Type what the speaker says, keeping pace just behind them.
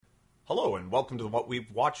Hello and welcome to the What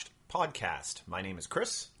We've Watched podcast. My name is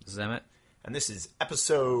Chris. This is Emmett. And this is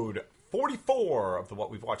episode 44 of the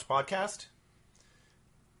What We've Watched podcast.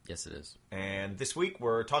 Yes, it is. And this week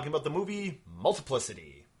we're talking about the movie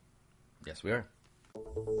Multiplicity. Yes, we are.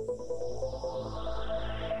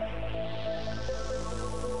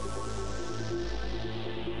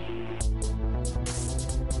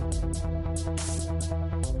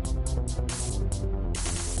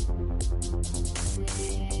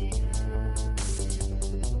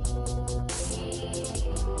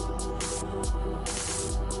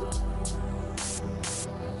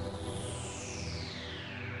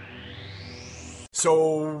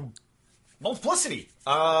 So, Multiplicity.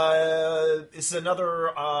 This is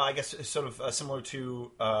another, I guess, sort of similar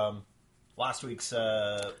to last week's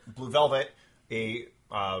Blue Velvet, a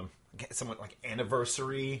somewhat like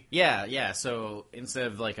anniversary. Yeah. So instead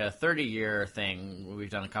of like a 30-year thing,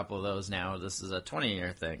 we've done a couple of those now. This is a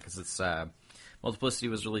 20-year thing because it's Multiplicity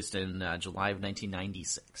was released in July of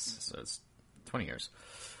 1996, so it's 20 years,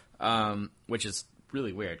 which is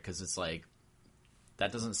really weird because it's like.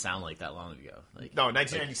 That doesn't sound like that long ago. Like, no,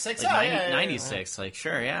 1996. Like 96. Like,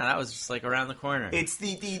 sure, yeah, that was just like around the corner. It's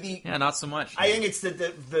the yeah, not so much. I think it's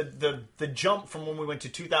the jump from when we went to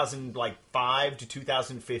 2005 to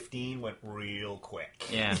 2015 went real quick.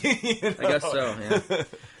 Yeah, you know? I guess so.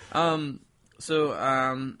 Yeah.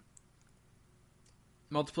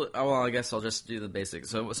 Well, I guess I'll just do the basics.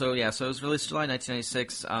 So it was released July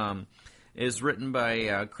 1996. It is written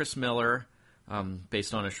by Chris Miller,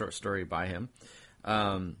 based on a short story by him.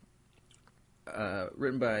 Written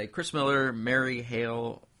by Chris Miller, Mary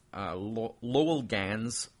Hale, Lowell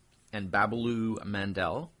Gans, and Babaloo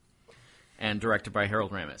Mandel, and directed by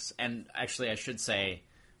Harold Ramis. And actually, I should say,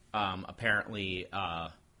 apparently,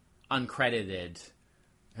 uncredited,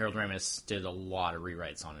 Harold Ramis did a lot of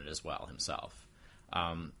rewrites on it as well himself.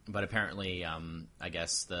 But apparently, I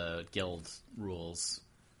guess the guild rules,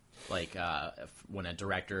 like when a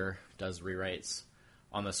director does rewrites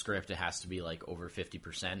on the script, it has to be like over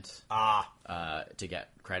 50% to get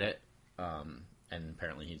credit. And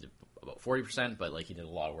apparently he did about 40%, but like he did a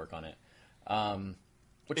lot of work on it.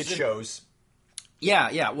 Which shows.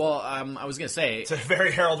 Yeah. Well, I was going to say... It's a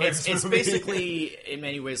very Harold Ramis movie. It's basically, in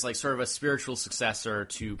many ways, like sort of a spiritual successor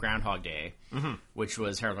to Groundhog Day, which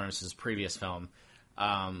was Harold Ramis' previous film.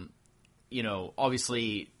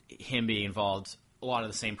 Obviously, him being involved, a lot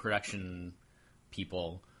of the same production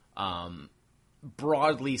people...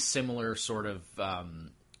 broadly similar sort of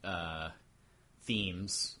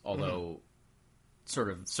themes, although sort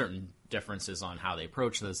of certain differences on how they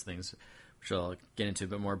approach those things, which I'll get into a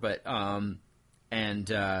bit more. But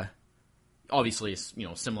obviously,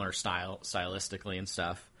 similar stylistically and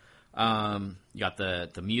stuff. You got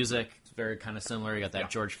the music; it's very kind of similar. You got that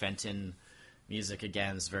George Fenton music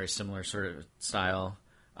again; it's very similar sort of style.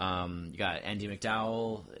 You got Andie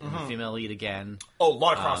MacDowell in the female lead again. Oh, a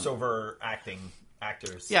lot of crossover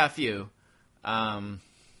actors. Yeah, a few. And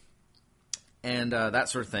that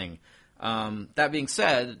sort of thing. That being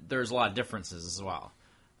said, there's a lot of differences as well.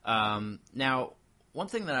 Now, one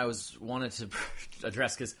thing that I wanted to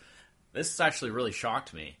address, because this actually really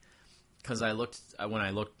shocked me, because when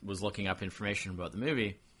I was looking up information about the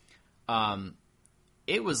movie,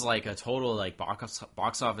 it was like a total like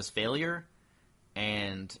box office failure.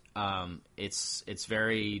 And it's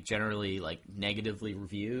very generally like negatively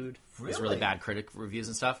reviewed. Really? There's really bad critic reviews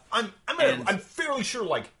and stuff. I'm fairly sure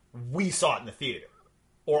like we saw it in the theater,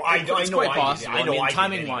 or it's quite possible. I know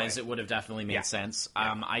timing wise, it would have definitely made sense.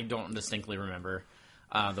 I don't distinctly remember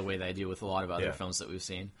the way that I do with a lot of other films that we've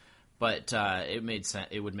seen, but it made sense.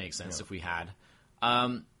 It would make sense if we had.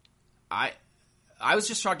 I was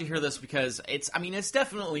just shocked to hear this because it's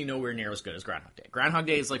definitely nowhere near as good as Groundhog Day. Groundhog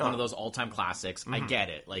Day is like one of those all-time classics. I get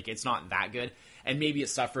it. Like, it's not that good. And maybe it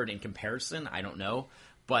suffered in comparison. I don't know.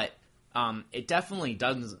 But it definitely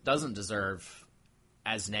doesn't deserve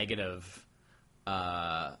as negative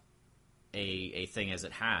a thing as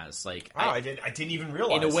it has. Like, wow, I didn't even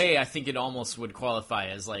realize. In a way, I think it almost would qualify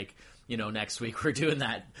as like, next week we're doing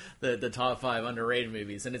the top 5 underrated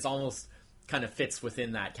movies. And it's almost... kind of fits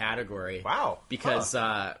within that category. Wow. Because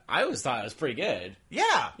I always thought it was pretty good.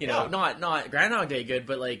 Yeah. Not Groundhog Day good,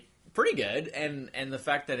 but like pretty good. And the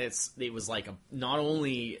fact that it was like not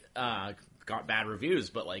only got bad reviews,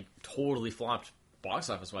 but like totally flopped box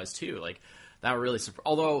office wise too. Like that really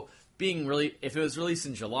although if it was released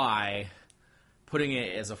in July, putting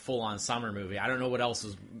it as a full on summer movie, I don't know what else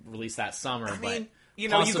was released that summer, but you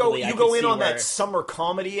go in on that summer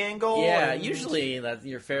comedy angle. Yeah, usually that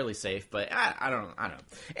you're fairly safe, but I don't know.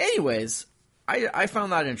 Anyways, I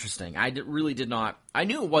found that interesting. Really did not. I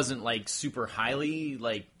knew it wasn't like super highly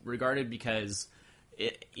like regarded because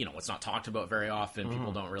it's not talked about very often.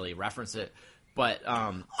 People don't really reference it. But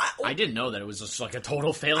I didn't know that it was just like a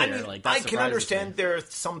total failure. I mean, like that I can understand me. there are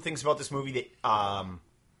some things about this movie that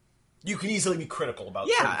you can easily be critical about.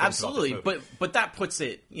 Yeah, certain things absolutely. about this movie. But that puts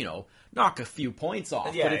it, knock a few points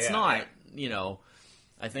off. Yeah, but it's yeah, not,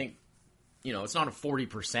 I think, it's not a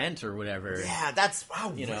 40% or whatever. Yeah, that's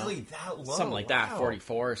really that low. Something like that,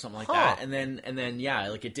 44 or something like that. And then yeah,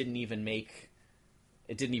 like it didn't even make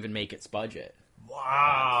its budget.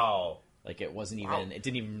 Wow. Like it wasn't even. It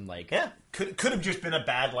didn't even like. Yeah, could have just been a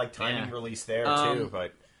bad timing release there too,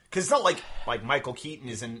 but because it's not like Michael Keaton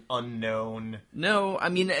is an unknown. No, I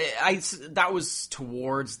mean that was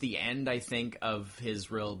towards the end, I think, of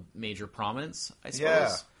his real major prominence. I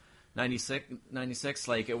suppose 96.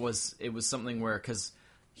 Like it was something where because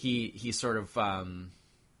he sort of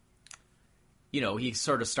he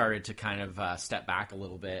sort of started to kind of step back a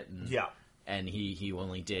little bit and he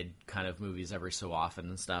only did kind of movies every so often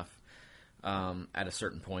and stuff. At a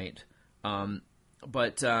certain point. So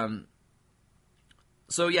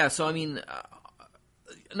I mean,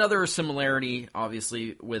 another similarity,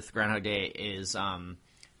 obviously, with Groundhog Day is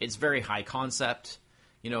it's very high concept.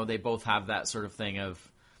 They both have that sort of thing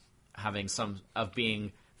of having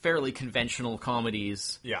being fairly conventional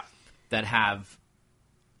comedies that have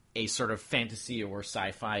a sort of fantasy or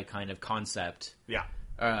sci-fi kind of concept. Yeah.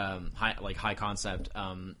 High concept.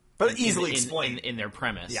 But easily explained in their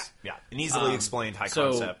premise. Yeah. An easily explained high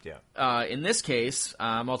concept, in this case,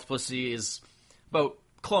 Multiplicity is about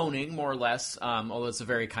cloning, more or less, although it's a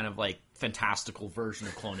very kind of like fantastical version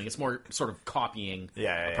of cloning. It's more sort of copying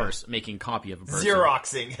a person, making a copy of a person.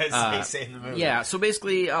 Xeroxing, as they say in the movie. Yeah, so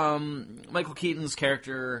basically, Michael Keaton's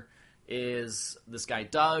character is this guy,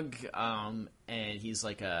 Doug, and he's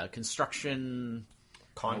like a construction...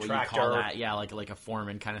 contractor. What you call that? Yeah, like a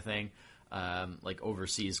foreman kind of thing. Like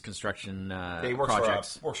overseas construction he works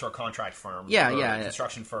projects. works for a contract firm. Yeah.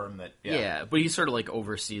 Construction firm that. Yeah, but he sort of like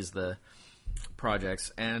oversees the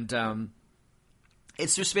projects, and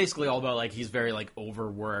it's just basically all about like he's very like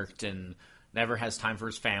overworked and never has time for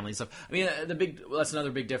his family and stuff. I mean, that's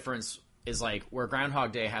another big difference is like where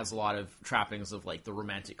Groundhog Day has a lot of trappings of like the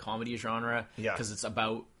romantic comedy genre, because it's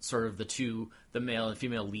about sort of the male and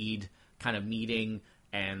female lead kind of meeting.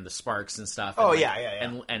 And the sparks and stuff.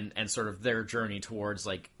 And And sort of their journey towards,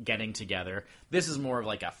 like, getting together. This is more of,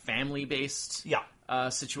 like, a family-based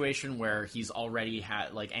situation where he's already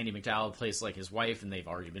had, like, Andie MacDowell plays, like, his wife, and they've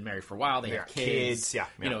already been married for a while. They have kids. So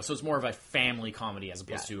it's more of a family comedy as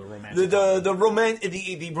opposed to a romantic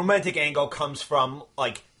comedy. The romantic angle comes from,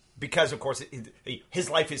 like, because, of course, his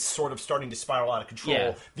life is sort of starting to spiral out of control.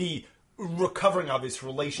 Yeah. The recovering of his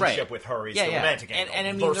relationship with her is the romantic angle. And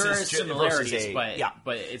I mean, there are similarities,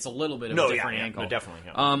 but it's a little bit of a different angle. No,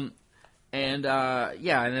 definitely. And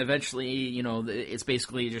eventually, it's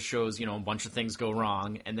basically just shows, a bunch of things go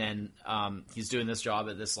wrong, and then he's doing this job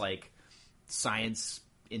at this, like, science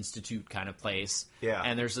institute kind of place. Yeah.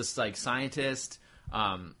 And there's this, like, scientist,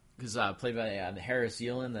 who's played by Harris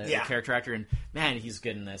Yulin, the character actor, and, man, he's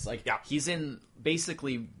good in this. Like, he's in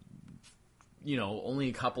basically... only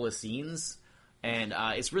a couple of scenes, and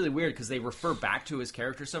it's really weird because they refer back to his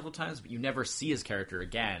character several times, but you never see his character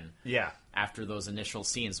again. Yeah. After those initial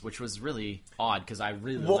scenes, which was really odd because I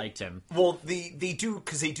really liked him. Well, they do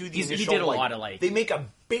because they do the initial. He did a lot of like. They make a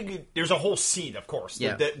big. There's a whole scene, of course,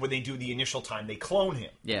 that when they do the initial time, they clone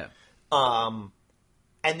him. Yeah. And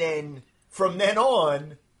then from then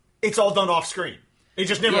on, it's all done off screen. You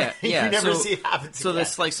just never, you never see it happen. So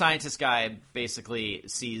this like scientist guy basically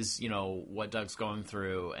sees, what Doug's going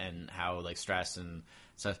through and how like stressed and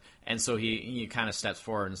stuff, and so he kind of steps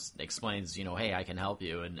forward and explains, hey, I can help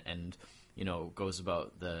you, and goes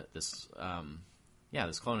about this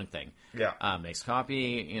cloning thing. Yeah, makes a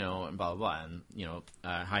copy, and blah blah blah, and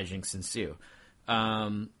hijinks ensue.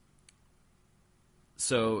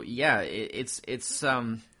 So yeah, it's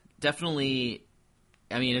definitely.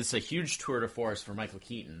 I mean, it's a huge tour de force for Michael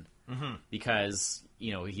Keaton because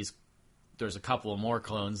there's a couple of more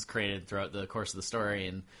clones created throughout the course of the story,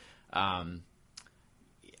 and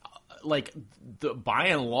by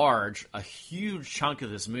and large, a huge chunk of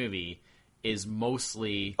this movie is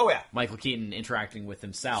mostly Michael Keaton interacting with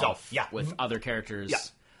himself, with other characters. Yeah.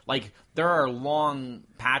 Like there are long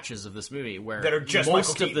patches of this movie where that are just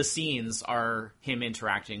most of the scenes are him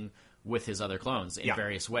interacting with his other clones in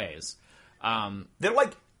various ways. They're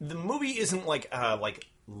like the movie isn't like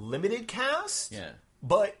limited cast,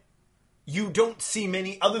 but you don't see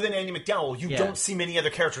many, other than Andie MacDowell, you don't see many other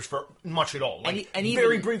characters for much at all. Like, and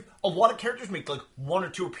very brief. A lot of characters make like 1 or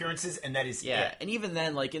 2 appearances, and that is it. And even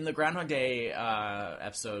then, like in the Groundhog Day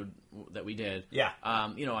episode that we did,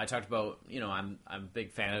 I talked about, I'm a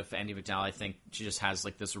big fan of Andie MacDowell. I think she just has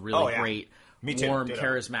like this really great, warm,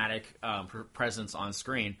 charismatic presence on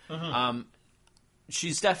screen. Mm-hmm.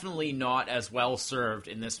 She's definitely not as well served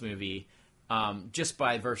in this movie, just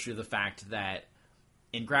by virtue of the fact that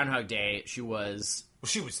in Groundhog Day, she was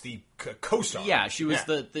the co-star. Yeah, she was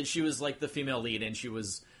she was like the female lead, and she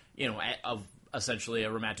was of essentially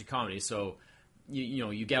a romantic comedy. So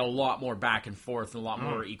you get a lot more back and forth and a lot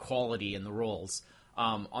more equality in the roles.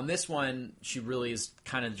 On this one, she really is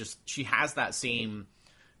kind of just she has that same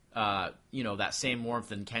that same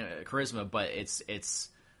warmth and charisma, but it's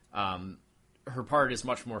her part is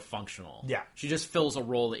much more functional. Yeah. She just fills a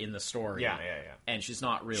role in the story. Yeah. And she's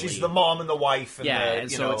not really... She's the mom and the wife. And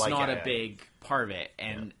and so it's not a big part of it.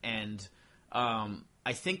 And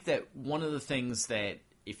I think that one of the things that,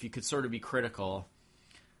 if you could sort of be critical,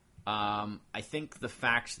 I think the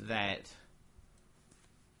fact that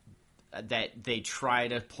they try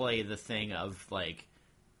to play the thing of like,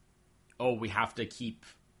 oh, we have to keep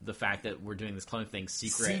the fact that we're doing this clone thing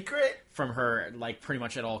secret from her, like, pretty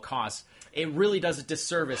much at all costs, it really does a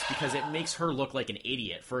disservice because it makes her look like an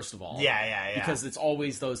idiot, first of all. Yeah. Because it's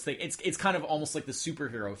always those things. It's kind of almost like the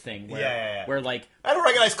superhero thing where like... I don't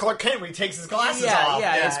recognize Clark Kent when he takes his glasses off.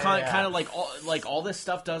 Yeah, it's kind of like all this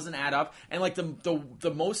stuff doesn't add up. And, like,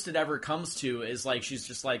 the most it ever comes to is, like, she's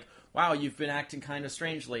just like, wow, you've been acting kind of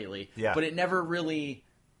strange lately. Yeah. But it never really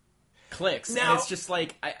clicks. Now, and it's just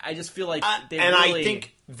like, I just feel like they and really... I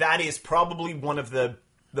think that is probably one of the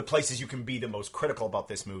places you can be the most critical about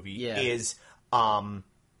this movie is it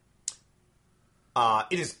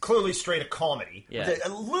is clearly straight a comedy. Yeah. A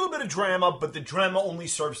little bit of drama, but the drama only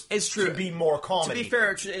serves to be more comedy. To be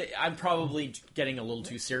fair, I'm probably getting a little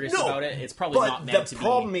too serious about it. It's probably not meant to be the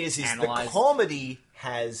problem is the comedy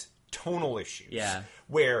has tonal issues. Yeah.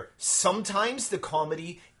 Where sometimes the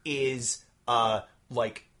comedy is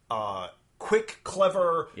quick,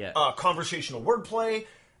 clever, conversational wordplay.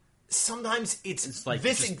 Sometimes it's like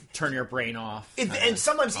this just turn your brain off, and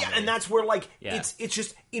sometimes and that's where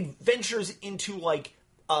it ventures into like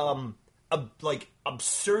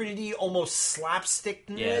absurdity, almost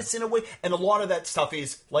slapstickness in a way, and a lot of that stuff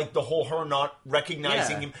is like the whole her not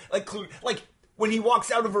recognizing him, like when he walks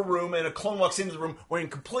out of a room and a clone walks into the room wearing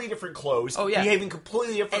completely different clothes, behaving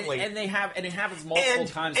completely differently, and it happens multiple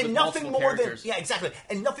times with nothing multiple more characters. Than exactly,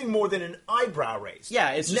 and nothing more than an eyebrow raise.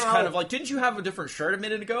 Yeah, it's just kind of like, didn't you have a different shirt a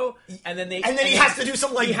minute ago? And then he has to do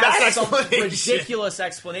something like that some ridiculous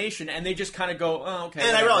explanation, and they just kind of go, oh, okay.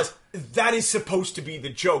 And I realize that is supposed to be the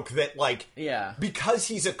joke that because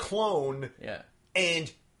he's a clone,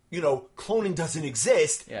 and cloning doesn't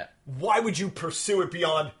exist. Yeah. Why would you pursue it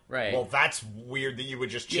beyond? Right. Well, that's weird that you would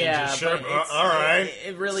just change his shirt. All right.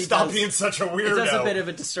 It really stop being such a weirdo. It does a bit of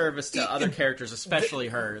a disservice to other characters, especially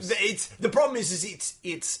hers. The problem is it's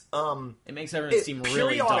it makes everyone seem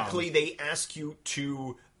really dumb. Periodically, they ask you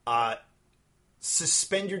to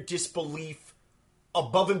suspend your disbelief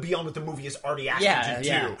above and beyond what the movie has already asked you to do.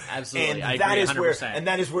 Yeah, absolutely. And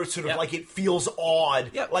that is where sort of like it feels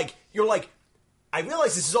odd. Yep. Like you're like, I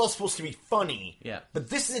realize this is all supposed to be funny, but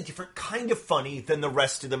this is a different kind of funny than the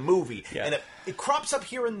rest of the movie. Yeah. And it crops up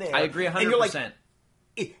here and there. I agree 100%. And you're like,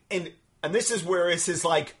 and this is where it's just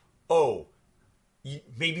like, oh,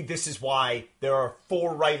 maybe this is why there are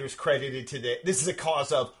 4 writers credited to this. This is a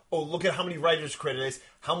cause of, oh, look at how many writers credited this.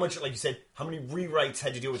 How much, like you said, how many rewrites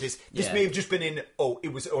had to deal with this. This may have just been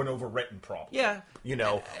it was an overwritten problem. Yeah.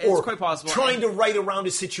 Or quite possible. Trying to write around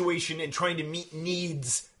a situation and trying to meet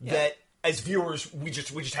needs that, as viewers, we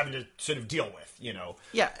just having to sort of deal with,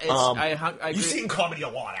 Yeah, I agree. You see it in comedy a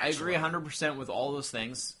lot, actually. I agree 100% with all those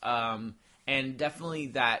things. And definitely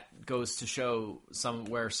that goes to show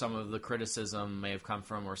where some of the criticism may have come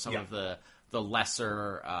from, or some of the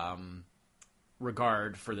lesser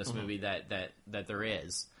regard for this movie that there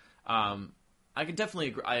is. I could definitely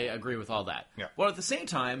agree, I agree with all that. Yeah. But at the same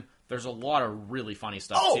time, there's a lot of really funny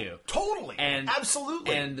stuff too. Totally. And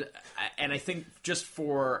absolutely. And I think just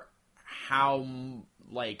for how,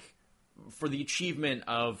 for the achievement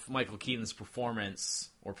of Michael Keaton's performance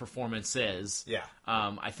or performances,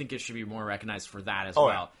 I think it should be more recognized for that as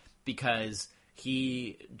well, because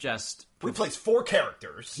he plays 4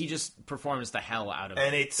 characters. He just performs the hell out of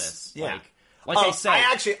this.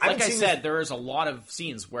 I said, there is a lot of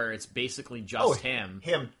scenes where it's basically just him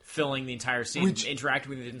filling the entire scene,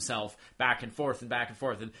 interacting with himself back and forth,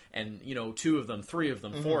 and 2 of them, 3 of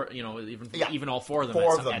them, 4, even all 4 of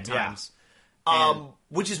them at times.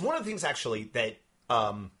 Which is one of the things, actually, that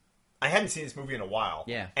I hadn't seen this movie in a while.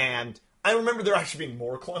 Yeah. And I remember there actually being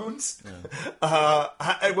more clones. Yeah.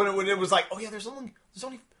 When it was like, oh, yeah, there's only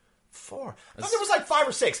 4. I thought there was like 5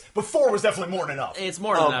 or 6, but 4 was definitely more than enough. It's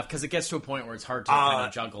more than enough, because it gets to a point where it's hard to kind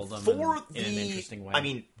of juggle them in an interesting way. I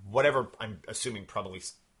mean, whatever, I'm assuming probably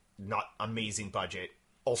not amazing budget.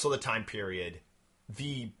 Also the time period.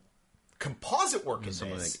 The composite work in this.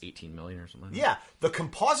 Something like 18 million or something. Yeah, the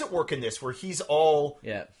composite work in this, where he's all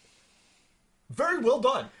very well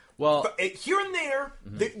done. Well, but here and there,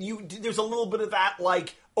 there's a little bit of that,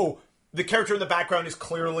 like, oh, the character in the background is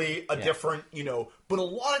clearly a different, but a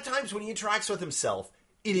lot of times when he interacts with himself,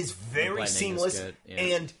 it is very seamless.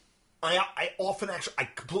 And I often I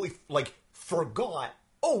completely, like, forgot,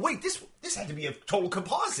 oh, wait, this had to be a total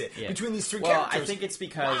composite between these 3 characters. Well, I think it's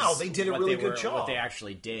because wow, they did a really good job. What they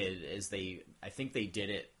actually did is I think they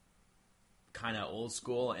did it kind of old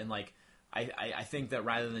school, and, like, I think that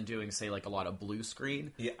rather than doing, say, like a lot of blue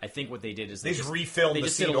screen, I think what they did is they just refilmed the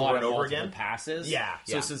scene over and over again. Passes. Yeah.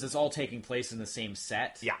 So since it's all taking place in the same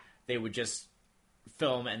set, they would just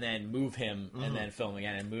film and then move him, and then film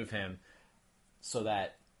again and move him, so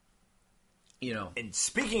that And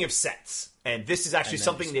speaking of sets, and this is actually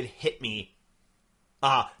something that hit me,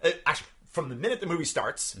 actually from the minute the movie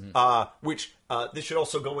starts, which this should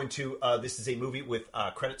also go into. This is a movie with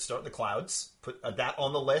credits start in the clouds. Put that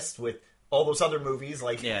on the list with all those other movies,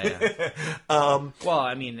 like well,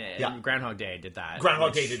 I mean, Groundhog Day did that.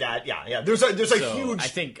 Groundhog Day did that. Yeah. There's a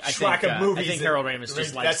huge track of movies. I think Harold Ramis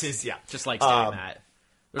just likes doing that.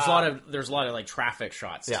 There's a lot of like traffic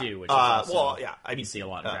shots too, which is also, you see a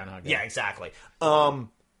lot in Groundhog Day. Yeah, exactly. The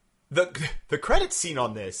credit scene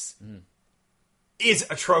on this is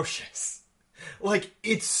atrocious. Like,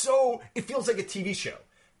 it feels like a TV show.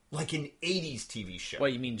 Like an 80s TV show.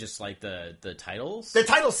 What, you mean just like the titles? The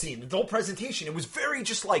title scene, the whole presentation. It was very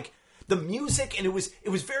just like the music, and it was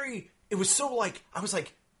so like, I was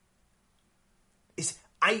like,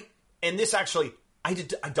 and this actually, I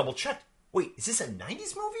double checked. Wait, is this a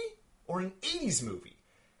 90s movie or an 80s movie?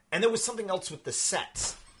 And there was something else with the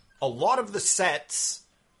sets. A lot of the sets,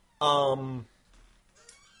 were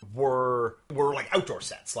like outdoor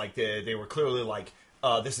sets. Like they were clearly like,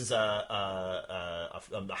 this is a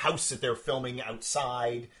house that they're filming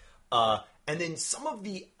outside, and then some of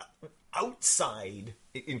the outside,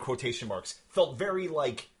 in quotation marks, felt very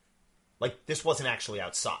like this wasn't actually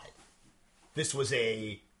outside. This was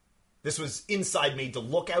inside, made to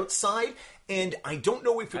look outside, and I don't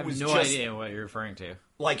know if it was just... I have no idea what you're referring to.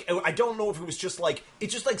 Like, I don't know if it was just like...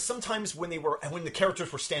 It's just like sometimes when the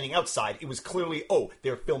characters were standing outside, it was clearly, oh,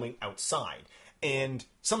 they're filming outside. And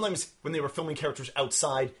sometimes when they were filming characters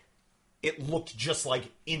outside, it looked just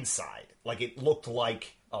like inside. Like, it looked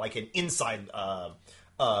like an inside...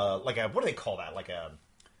 like a... What do they call that? Like a...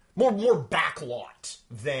 More back lot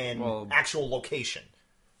than actual location.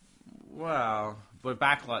 Well... But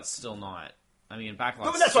backlot's still not. I mean, backlot's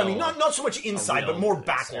no, but that's what I mean. Not so much inside, but more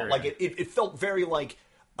backlot. Like it felt very like,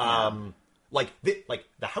 like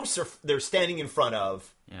the house they're standing in front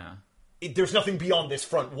of. Yeah. There's nothing beyond this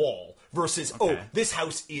front wall. Versus, this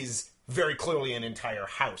house is very clearly an entire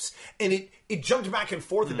house, and it jumped back and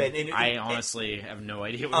forth a bit. And I honestly have no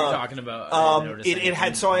idea what you're talking about. It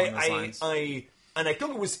had so And I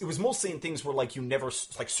think it was mostly in things where like you never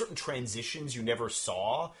like certain transitions you never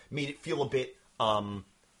saw made it feel a bit.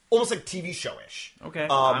 Almost like TV show-ish. Okay,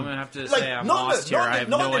 I'm gonna have to say I'm lost here. I have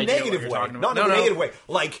no idea what you're talking about. Not in a negative way.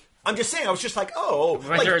 Like, I'm just saying, I was just like, oh...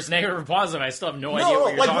 Whether it's negative or positive, I still have no idea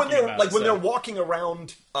what you're talking about. Like, when they're walking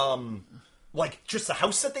around, like, just the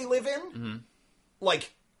house that they live in, like,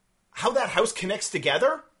 how that house connects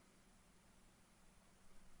together...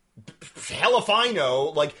 Hell if I know.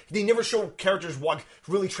 Like, they never show characters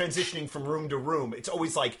really transitioning from room to room. It's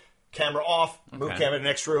always like... Camera off, move camera to the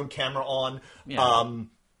next room, camera on,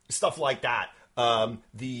 stuff like that.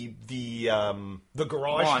 The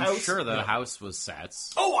garage house. I'm sure the house was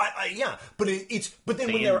sets. Oh, yeah, but but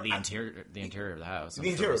then when they're the interior of the house,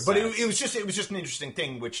 the interior, but it was just an interesting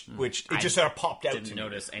thing, which it just sort of popped out. Didn't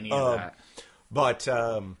notice any of that, but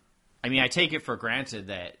I mean, I take it for granted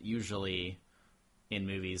that usually in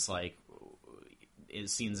movies like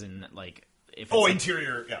scenes in like.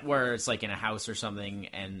 Interior, yeah. Where it's like in a house or something,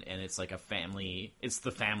 and it's like a family. It's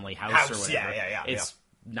the family house or whatever. Yeah. It's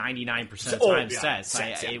 99% of the time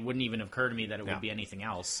sets. It wouldn't even occur to me that it would be anything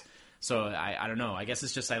else. So I don't know. I guess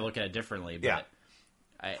it's just I look at it differently. But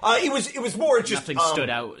it was more just nothing stood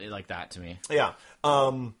out like that to me. Yeah.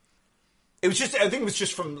 It was just I think it was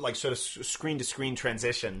just from like sort of screen to screen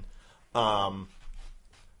transition. But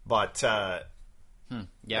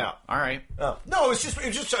Yeah. All right. No, it was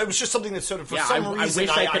just something that sort of for some reason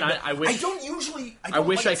I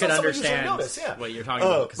wish I could understand notice, what you're talking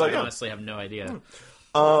about, because I honestly have no idea.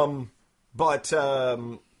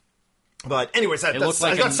 But anyways, I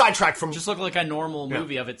got sidetracked from... Just looked like a normal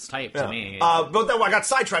movie of its type to me. But then I got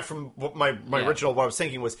sidetracked from what my original, what I was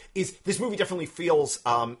thinking is this movie definitely feels...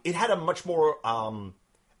 it had a much more... and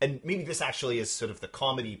maybe this actually is sort of the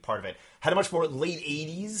comedy part of it, had a much more late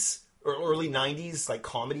 80s or early 90s like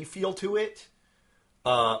comedy feel to it.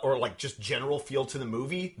 Or like just general feel to the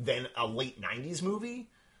movie than a late 90s movie.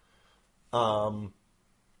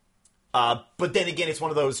 But then again, it's one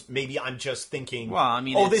of those, maybe I'm just thinking, well, I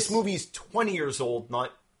mean, this movie's 20 years old,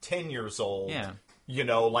 not 10 years old. Yeah. You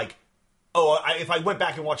know, like, if I went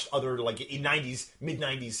back and watched other, like,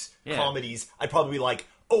 mid-90s comedies, I'd probably be like,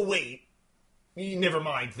 oh, wait, never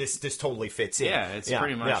mind, this totally fits in. Yeah, it's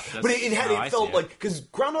pretty much. Yeah. But it felt like, because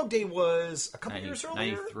Groundhog Day was a couple years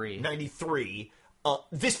earlier? 93.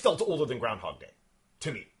 This felt older than Groundhog Day,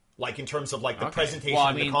 to me. Like, in terms of, like, the presentation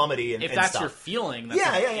of the comedy and if that's stuff. Your feeling,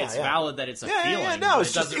 it's valid that it's a feeling. No,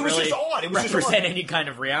 it doesn't really just odd. It was represent any kind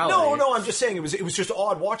of reality. No, I'm just saying, it was just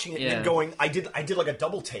odd watching it and going, I did like a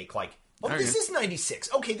double take, like, this is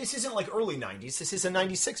 96. Okay, this isn't like early 90s. This is a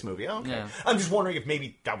 96 movie. Okay. Yeah. I'm just wondering if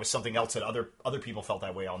maybe that was something else that other people felt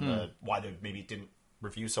that way on why maybe it didn't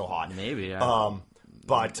review so hot. Maybe, yeah.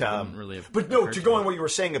 But no, to go on what you were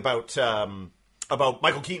saying about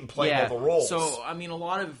Michael Keaton playing all the roles. So, I mean, a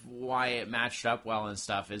lot of why it matched up well and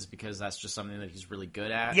stuff is because that's just something that he's really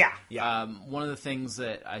good at. Yeah. One of the things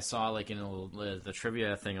that I saw, like, in the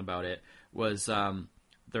trivia thing about it was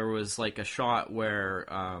there was, like, a shot where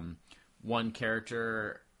one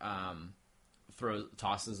character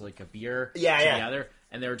tosses, like, a beer to the other,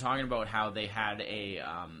 and they were talking about how they had a...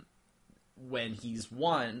 when he's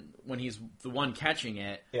the one catching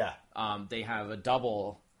it, they have a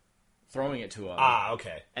double... throwing it to him.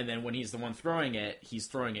 Okay. And then when he's the one throwing it, he's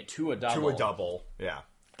throwing it to a double. To a double, yeah.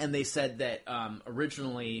 And they said that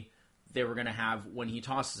originally they were going to have, when he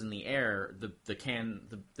tosses in the air, the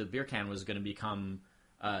beer can was going to become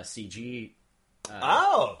a CG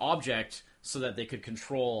object so that they could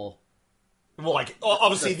control... Well, like,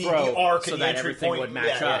 obviously the arc so and the that entry everything point would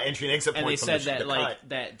match up. Entry and exit point. And they said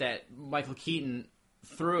that that Michael Keaton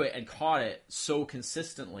threw it and caught it so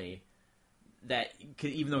consistently that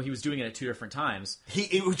even though he was doing it at two different times,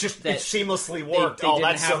 it seamlessly worked. They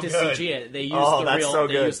didn't have to CG it. They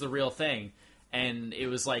used the real thing, and it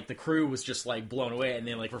was like the crew was just like blown away, and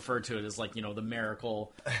they like referred to it as like, you know, the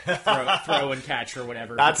miracle throw and catch or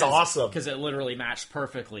whatever. That's awesome because it literally matched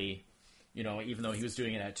perfectly. You know, even though he was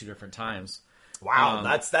doing it at two different times. Wow,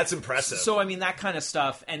 that's impressive. So I mean, that kind of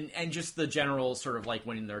stuff, and just the general sort of like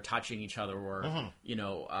when they're touching each other, or you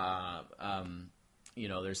know,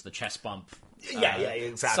 there's the chest bump.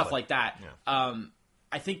 Exactly. Stuff like that. Yeah.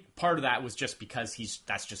 I think part of that was just because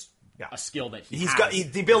that's just a skill that he's got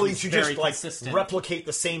the ability to just like consistent. Replicate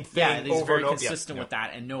the same thing. Yeah, he's very consistent with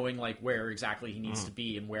that, and knowing like where exactly he needs to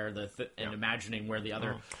be and where and imagining where the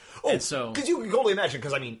other. And so because you can totally imagine,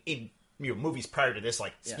 because I mean in movies prior to this,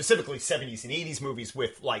 like specifically 70s and 80s movies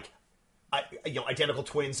with like identical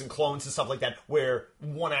twins and clones and stuff like that, where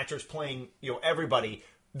one actor's playing everybody,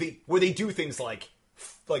 where they do things like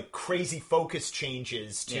crazy focus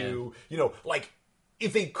changes to like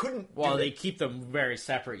if they couldn't. Well, they keep them very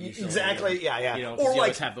separate usually. Exactly. Yeah. You know, or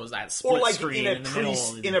like have that split screen in the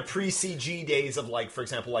middle. In a pre-CG days of like, for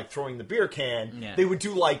example, like throwing the beer can, they would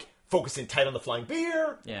do like focus in tight on the flying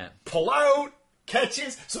beer. Yeah. Pull out.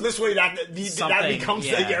 Catches, so this way that becomes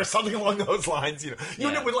something along those lines. You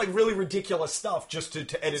end up with like really ridiculous stuff just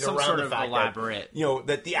to edit some around sort the of fact elaborate,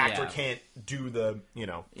 that the actor can't do the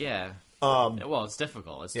well, it's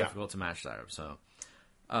difficult. It's difficult to match that up. So,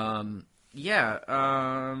 I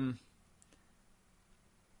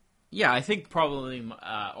think probably.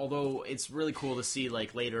 Although it's really cool to see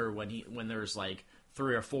like later when there's like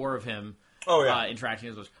 3 or 4 of him interacting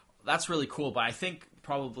with those. That's really cool, but I think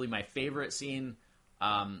probably my favorite scene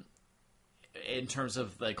in terms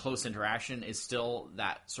of the close interaction is still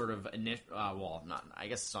that sort of I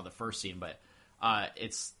guess it's not the first scene, but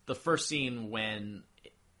it's the first scene when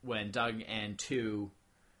Doug and 2,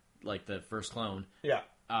 like the first clone,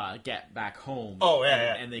 get back home.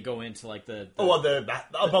 And they go into like the above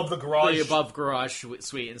the garage,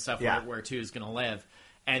 suite and stuff where 2 is going to live.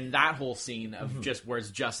 And that whole scene of just where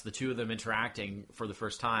it's just the two of them interacting for the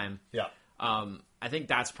first time. Yeah. I think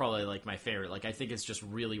that's probably like my favorite. Like, I think it's just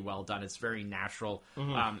really well done. It's very natural.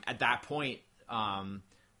 At that point,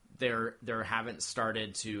 there haven't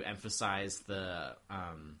started to emphasize the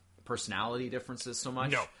personality differences so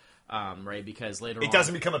much. No. right? Because later on... It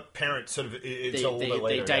doesn't become apparent sort of until a little bit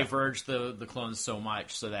later. They diverge the clones so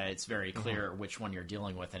much so that it's very clear which one you're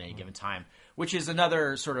dealing with at any given time, which is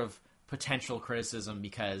another sort of potential criticism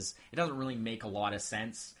because it doesn't really make a lot of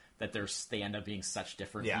sense that they end up being such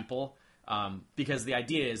different people. Because the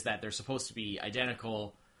idea is that they're supposed to be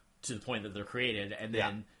identical to the point that they're created, and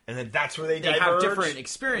then that's where they have different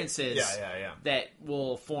experiences that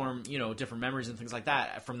will form, different memories and things like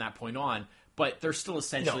that from that point on. But they're still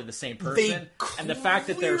essentially the same person, and the fact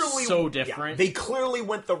that they're so different, they clearly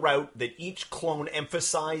went the route that each clone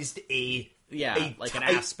emphasized an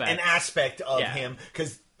aspect of him,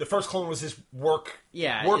 because the first clone was his work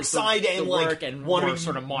side and work and one more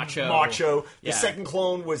sort of macho. The second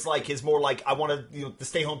clone was like his more like I want to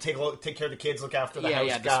stay home, take care of the kids, look after the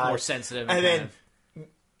house guy, more sensitive, and then.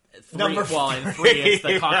 Number 3 is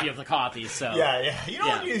the copy of the copy. So you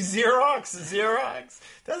don't use Xerox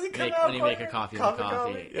doesn't come out when you make a copy of the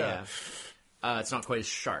copy. It's not quite as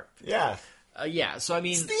sharp. So I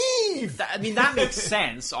mean, Steve. That makes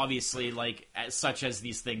sense. Obviously, like such as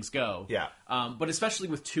these things go. But especially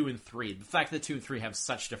with 2 and 3, the fact that 2 and 3 have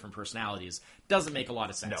such different personalities doesn't make a lot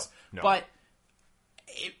of sense. No. But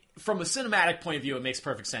from a cinematic point of view, it makes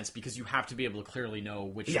perfect sense because you have to be able to clearly know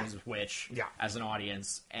which is which as an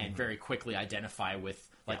audience and very quickly identify with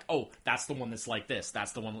oh, that's the one that's like this.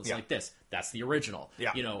 That's the one that's like this. That's the original.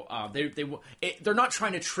 They're not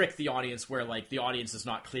trying to trick the audience where like the audience is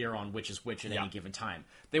not clear on which is which at any given time.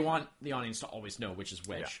 They want the audience to always know which is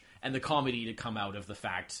which, and the comedy to come out of the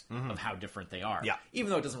fact of how different they are.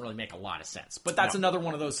 Even though it doesn't really make a lot of sense. But that's another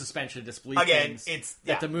one of those suspension of disbelief things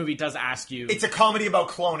that the movie does ask you. It's a comedy about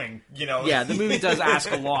cloning, the movie does ask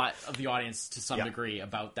a lot of the audience to some degree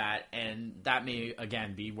about that, and that may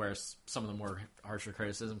again be where some of the more harsher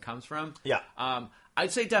criticism comes from.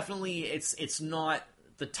 I'd say definitely it's not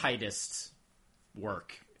the tightest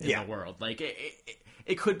work in the world. Like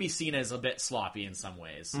it could be seen as a bit sloppy in some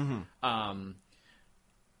ways.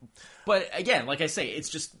 But again, like I say,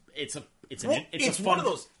 it's a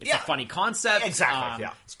funny concept. Exactly.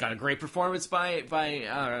 It's got a great performance by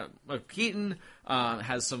Keaton.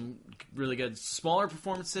 Has some really good smaller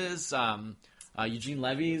performances. Eugene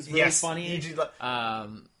Levy is really funny.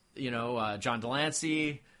 John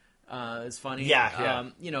Delancey is funny. There's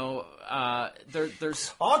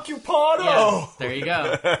Occupado. There you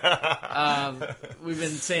go. We've been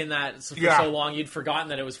saying that for so long you'd forgotten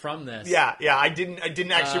that it was from this. I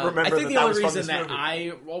didn't actually remember. I think the only reason that movie.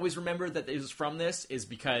 I always remember that it was from this is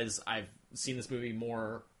because I've seen this movie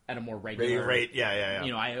at a more regular rate.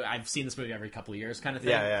 I've seen this movie every couple of years, kind of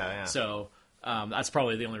thing. So that's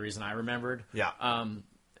probably the only reason I remembered.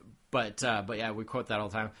 But we quote that all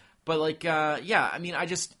the time. But I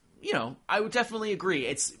just, I would definitely agree.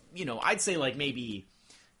 It's, I'd say like maybe,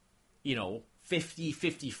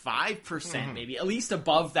 50-55%, maybe at least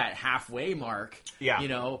above that halfway mark.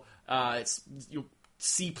 It's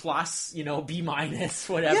C+, B-,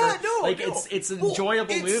 whatever. It's an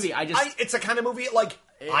enjoyable movie. It's a kind of movie like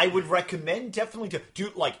I would recommend definitely to do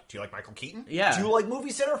you like Michael Keaton? Do you like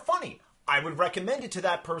movies that are funny? I would recommend it to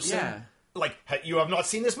that person. Like, you have not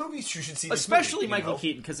seen this movie, you should see this Especially movie. Michael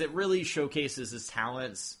Keaton, because it really showcases his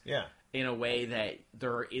talents in a way that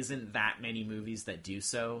there isn't that many movies that do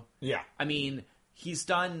so. I mean, he's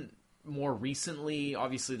done more recently.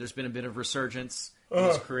 Obviously, there's been a bit of resurgence in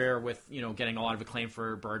his career with, getting a lot of acclaim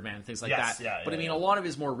for Birdman and things like that. But I mean, a lot of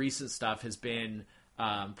his more recent stuff has been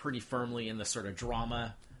pretty firmly in the sort of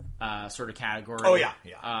drama sort of category.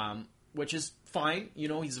 Which is fine.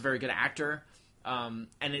 He's a very good actor. And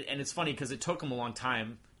it's funny because it took him a long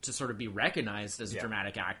time to sort of be recognized as a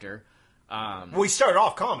dramatic actor. He started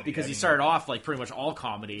off comedy because he started off like pretty much all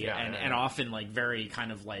comedy and often like very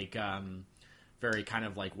kind of like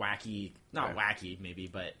wacky, not wacky maybe,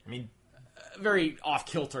 but I mean very off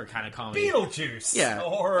kilter kind of comedy. Beetlejuice,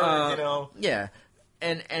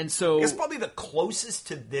 and so it's probably the closest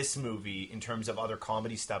to this movie in terms of other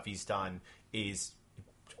comedy stuff he's done is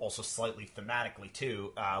also slightly thematically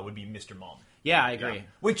too would be Mr. Mom. Yeah, I agree.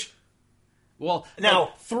 Which, well,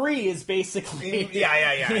 now 3 is basically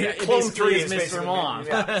Clone 3 is Mr. Mom.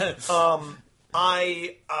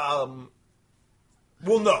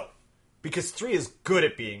 Well, no, because 3 is good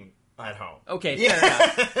at being at home. Okay, fair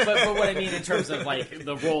enough. But what I mean in terms of like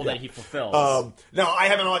the role that he fulfills. No, I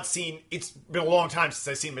have not seen. It's been a long time since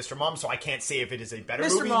I've seen Mr. Mom, so I can't say if it is a better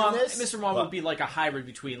movie than this. Mr. Mom would be like a hybrid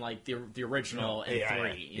between like the original and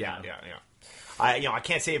 3. I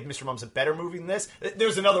can't say if Mr. Mom's a better movie than this.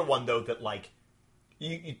 There's another one though that like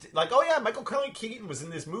you Michael Keaton was in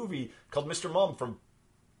this movie called Mr. Mom from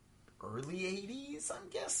early 80s, I'm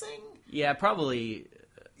guessing. Yeah, probably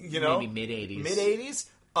maybe mid 80s. Mid 80s.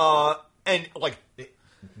 And like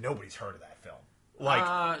nobody's heard of that film.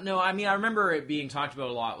 Like, no, I mean I remember it being talked about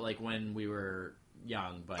a lot, like when we were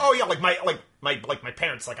young. But oh yeah, like my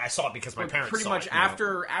parents, like I saw it because my parents pretty saw much it,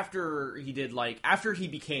 after he did after he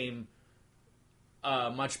became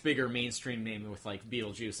a much bigger mainstream name with like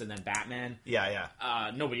Beetlejuice and then Batman. Yeah.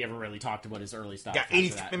 Nobody ever really talked about his early stuff. Yeah,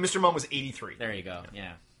 80. And Mr. Mom was 83. There you go.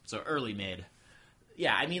 Yeah. So early mid.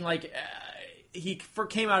 Yeah, I mean like he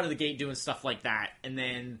came out of the gate doing stuff like that, and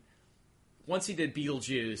then once he did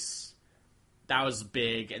Beetlejuice, that was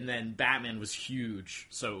big, and then Batman was huge.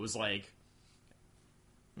 So it was like,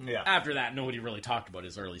 yeah. After that, nobody really talked about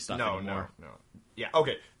his early stuff anymore. No. Yeah.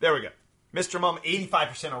 Okay. There we go. Mr. Mom,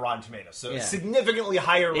 85% on Rotten Tomatoes, so a significantly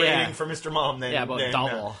higher rating for Mr. Mom than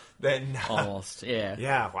double than almost. Yeah.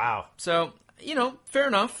 Yeah. Wow. So fair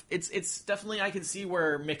enough. It's definitely, I can see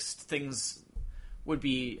where mixed things would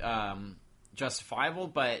be justifiable,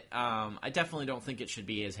 but I definitely don't think it should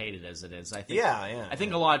be as hated as it is. I think. Yeah. I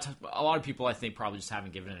think a lot of people, I think, probably just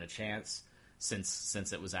haven't given it a chance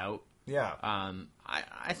since it was out. Yeah.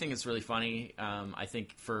 I think it's really funny. I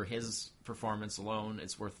think for his performance alone,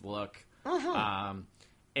 it's worth the look. Mm-hmm.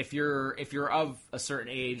 If you're of a certain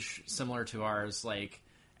age, similar to ours, like,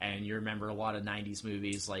 and you remember a lot of '90s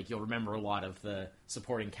movies, like you'll remember a lot of the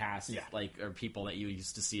supporting cast, like, or people that you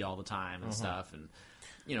used to see all the time and stuff, and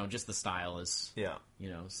just the style is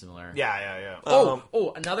similar. Yeah.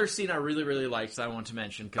 Another scene I really, really liked that I want to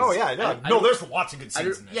mention. There's lots of good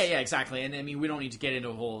scenes in this. Yeah, exactly. And I mean, we don't need to get into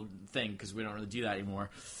a whole thing because we don't really do that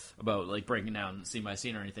anymore about like breaking down scene by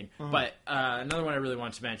scene or anything. Mm-hmm. But another one I really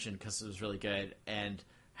wanted to mention because it was really good and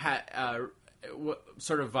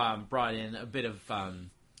sort of brought in a bit of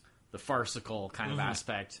the farcical kind of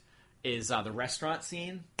aspect is the restaurant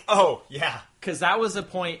scene. Oh, yeah. Because that was a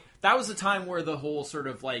point. That was a time where the whole sort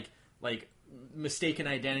of like mistaken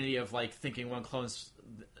identity of like thinking one clones.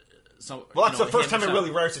 So that's the first time it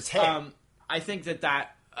really rears its head. I think that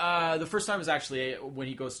the first time was actually when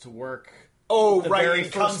he goes to work. Oh, right. He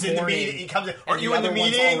comes in the meeting. He comes in. Are you in the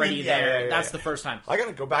meeting? Already there. That's the first time. I got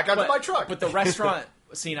to go back out to my truck. But the restaurant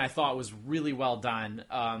scene I thought was really well done.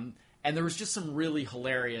 And there was just some really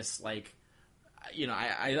hilarious, like,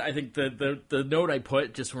 I think the note I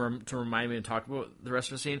put just to remind me to talk about the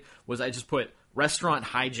restaurant scene was I just put restaurant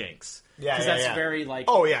hijinks. Yeah, because that's very like.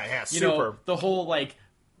 Oh yeah, super. The whole like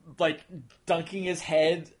dunking his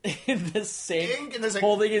head in the sink,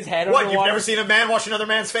 holding his head what, underwater. You've never seen a man wash another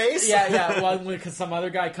man's face? Yeah. Well, because some other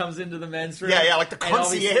guy comes into the men's room. Yeah, like the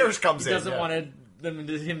concierge comes in. He doesn't want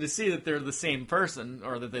him to see that they're the same person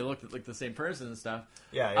or that they look like the same person and stuff.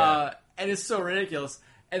 Yeah. And it's so ridiculous.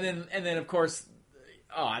 And then of course,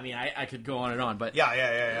 I mean, I could go on and on, but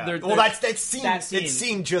yeah. That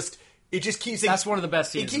scene just. It just keeps. That's one of the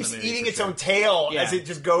best scenes. It keeps in the movie, eating its own tail as it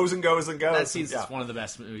just goes and goes and goes. That scene's just one of the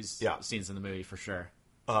best scenes in the movie for sure.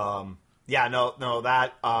 That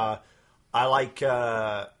I like.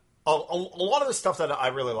 A lot of the stuff that I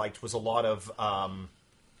really liked was a lot of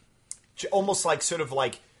almost like sort of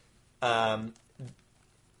like a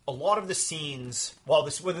lot of the scenes.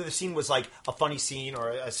 Whether the scene was like a funny scene or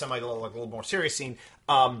a a little more serious scene.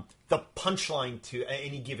 The punchline to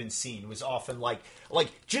any given scene was often like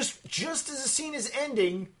just as the scene is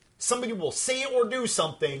ending, somebody will say or do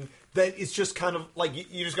something that is just kind of like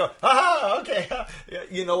you just go, okay,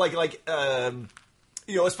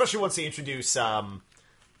 especially once they introduce Clone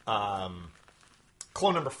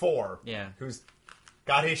Number 4, who's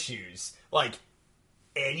got issues, like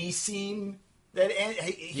any scene. That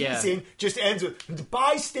he's in just ends with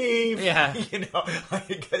 "Bye, Steve." Yeah, and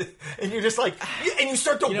you're just like, and you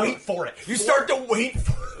start to wait for it. You start to wait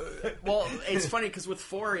for it. Well, it's funny because with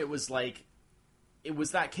 4, it was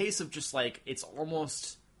that case of just like it's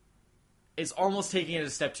almost taking it a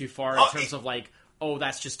step too far in terms of like. Oh,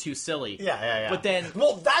 that's just too silly. Yeah. But then,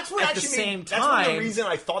 that's what at the same time, that's the reason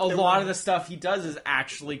I thought a lot of the stuff he does is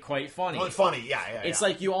actually quite funny. It's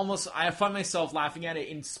like I find myself laughing at it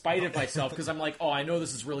in spite of myself because I'm like, I know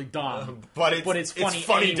this is really dumb, but it's funny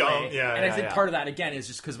anyway. Dumb. Yeah, and I think part of that again is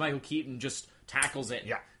just because Michael Keaton just tackles it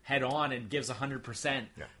head on and gives 100%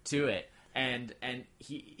 to it, and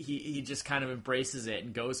he just kind of embraces it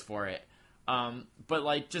and goes for it. But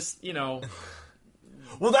like just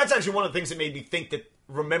Well, that's actually one of the things that made me think that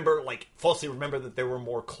falsely remember that there were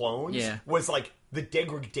more clones. Yeah. Was like the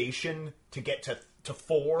degradation to get to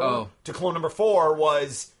 4 to Clone Number 4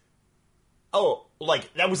 was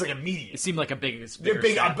that was like immediate. It seemed like a bigger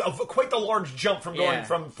quite the large jump from going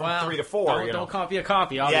from 3 to 4. Don't copy a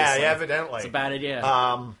copy. Obviously, evidently it's a bad idea.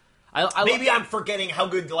 Maybe I'm forgetting how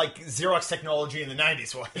good like Xerox technology in the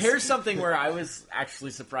 90s was. Here's something where I was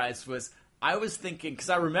actually surprised I was thinking because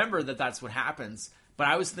I remember that's what happens. But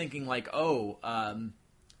I was thinking like,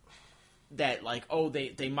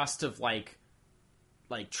 they must have like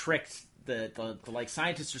tricked the like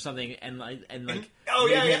scientists or something, and and they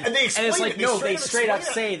explain it's like it. They straight up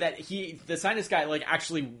say that the scientist guy like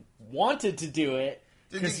actually wanted to do it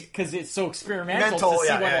because it's so experimental to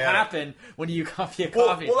see what will happen when you copy a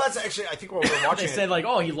coffee. Well, that's actually I think what we were watching. They said like,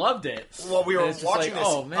 oh, he loved it. Well, we were watching like, this.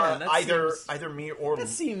 Oh man, either me or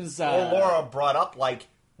Laura brought up like,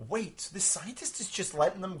 wait, the scientist is just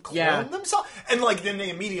letting them clone themselves? And, like, then they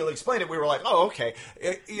immediately explained it. We were like, oh, okay.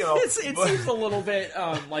 It seems a little bit,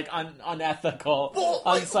 unethical,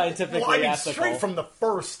 unscientifically ethical. Straight from the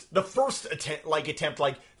first attempt,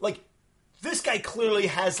 this guy clearly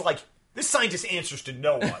has, like, this scientist answers to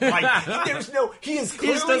no one. Like, he is clearly... He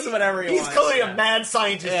just does whatever he wants. He's clearly a mad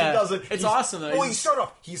scientist who doesn't... It's awesome, though. Well, he started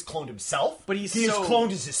off, he's cloned himself. But he's cloned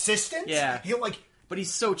his assistant. Yeah. But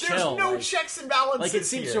he's so chill. There's no checks and balances. Like, it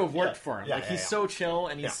seems to have worked for him. He's so chill,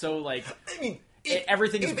 and he's so, like... I mean,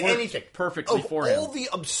 everything is worked perfectly for him. All the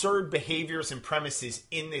absurd behaviors and premises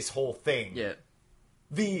in this whole thing,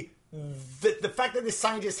 the fact that this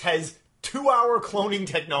scientist has 2-hour cloning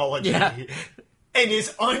technology... and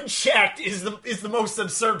is unchecked is the most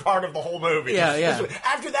absurd part of the whole movie.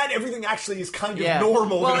 After that, everything actually is kind of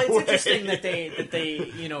normal. Well, it's interesting that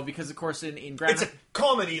they because of course in Groundhog... It's a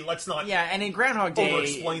comedy. Let's not. Yeah, and in Groundhog Day,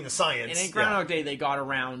 over-explain the science. And in Groundhog Day, they got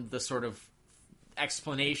around the sort of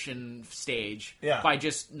explanation stage by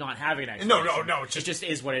just not having an explanation. No. It just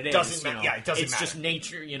is what it is. It doesn't matter. It doesn't it's matter. It's just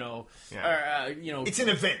nature. It's an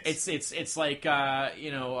event. It's like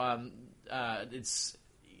it's.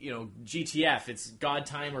 GTF, it's God,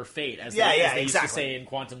 time, or fate, as they used to say in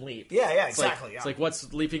Quantum Leap. Exactly. It's like,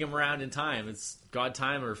 what's leaping him around in time? It's God,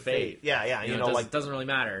 time, or fate. It doesn't really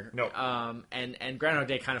matter. No. And Groundhog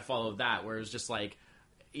Day kind of followed that, where it was just like,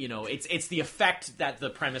 it's the effect that the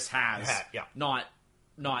premise has, not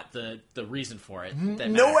the reason for it.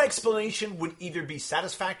 No explanation would either be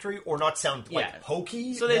satisfactory or not sound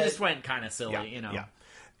hokey. So they just went kind of silly,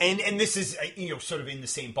 And this is, sort of in the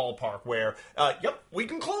same ballpark where, we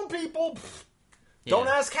can clone people. Don't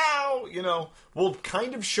ask how, we'll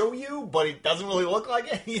kind of show you, but it doesn't really look like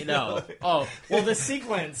it. Oh, well, the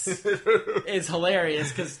sequence is hilarious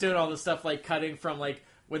because doing all the stuff like cutting from like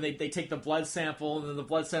when they take the blood sample and then the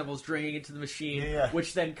blood sample is draining into the machine,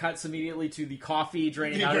 which then cuts immediately to the coffee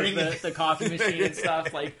draining out of the coffee machine and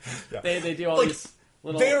stuff. Like they do all these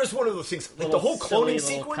little... There's one of those things. Like the whole cloning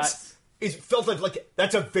sequence... It felt like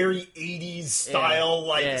that's a very 80s style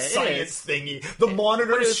science thingy. The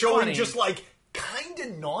monitor is showing funny. Just like kind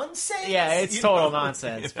of nonsense. Yeah, it's total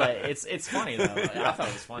nonsense, but it's funny though. I thought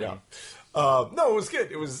it was funny. No, it was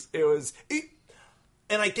good. It was,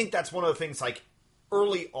 and I think that's one of the things. Like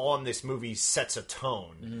early on, this movie sets a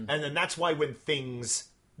tone, and then that's why when things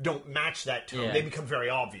don't match that tone, they become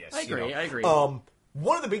very obvious. I agree.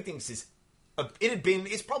 One of the big things is.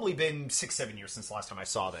 It's probably been 6-7 years since the last time I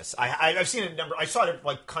saw this. I've seen it a number. I saw it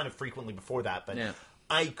like kind of frequently before that, but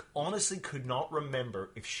I honestly could not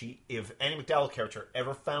remember if Annie McDowell character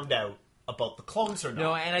ever found out about the clones or not.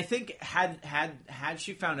 No, and I think had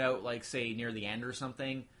she found out, like say near the end or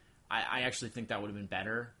something, I actually think that would have been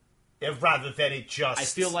better. Rather than it just, I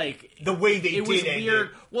feel like the way they it was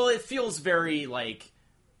weird. Well, it feels very like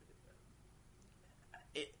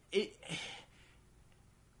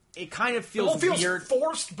it kind of feels weird,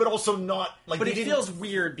 forced, but also not like. But it feels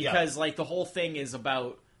weird because like the whole thing is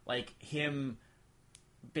about like him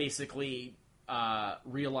basically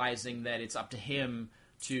realizing that it's up to him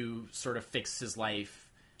to sort of fix his life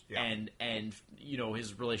and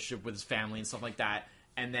his relationship with his family and stuff like that,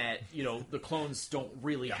 and that the clones don't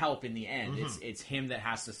really help in the end. It's him that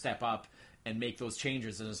has to step up and make those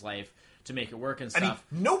changes in his life to make it work and stuff.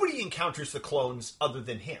 I mean, nobody encounters the clones other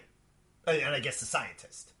than him, and I guess the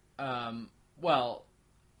scientist. Well...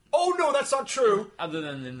 Oh, no, that's not true! Other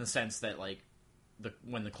than in the sense that, like,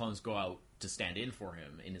 when the clones go out to stand in for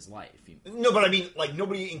him in his life. No, but I mean, like,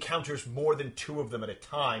 nobody encounters more than 2 of them at a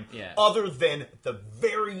time. Yeah. Other than the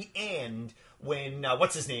very end when,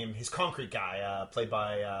 what's his name? His concrete guy, played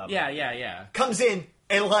by... Yeah. Comes in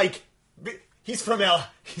and, like, he's from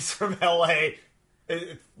L.A.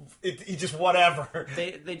 He just whatever.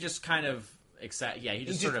 They just kind of... he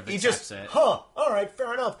just sort of accepts it. All right,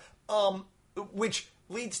 fair enough. Which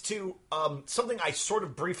leads to something I sort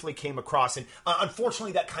of briefly came across, and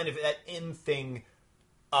unfortunately, that end thing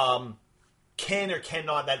can or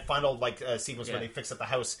cannot, that final sequence where they fix up the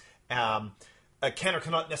house, can or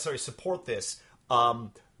cannot necessarily support this.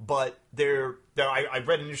 But I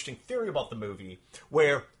read an interesting theory about the movie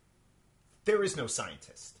where there is no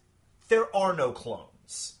scientist, there are no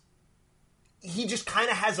clones. He just kind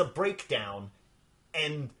of has a breakdown,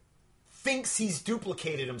 and thinks he's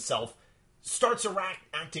duplicated himself, starts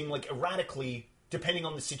acting like erratically depending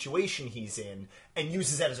on the situation he's in, and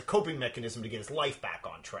uses that as a coping mechanism to get his life back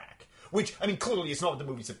on track. Which, I mean, clearly it's not what the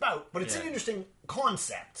movie's about, but it's an interesting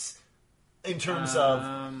concept in terms of...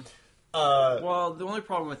 well, the only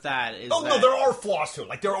problem with that is no, there are flaws to it.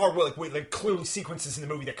 Like, there are clearly sequences in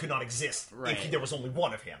the movie that could not exist if there was only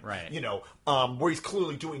one of him. Right. You know, where he's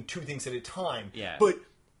clearly doing two things at a time. Yeah. But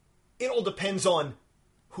it all depends on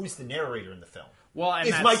who's the narrator in the film. Well, and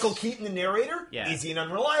is Michael Keaton the narrator? Yeah. Is he an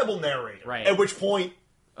unreliable narrator? Right. At which point...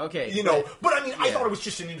 Okay. You know, but I mean, I thought it was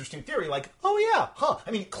just an interesting theory. Like, oh yeah, huh.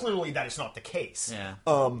 I mean, clearly that is not the case. Yeah.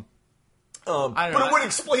 But it would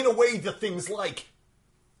explain away the things like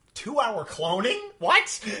 2-hour cloning.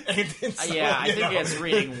 What? I think it's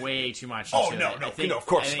reading way too much. Oh into no, it. no, I think, of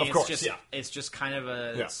course. It's just kind of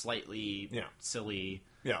a slightly silly.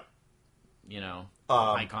 Yeah. You know,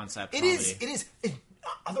 high concept. It is. It is.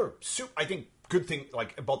 I think good thing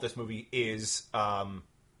about this movie is.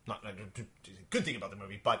 Not a good thing about the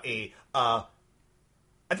movie, but I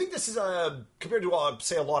think this is compared to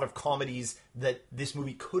say a lot of comedies that this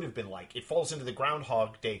movie could have been like. It falls into the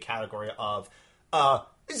Groundhog Day category of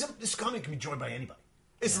this comedy can be enjoyed by anybody.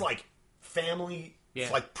 It's like family. Yeah.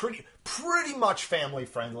 It's like pretty much family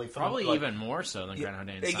friendly. Probably even more so than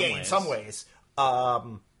Groundhog Day. In some ways. I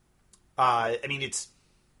mean, it's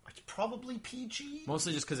probably PG.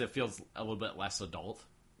 Mostly just because it feels a little bit less adult.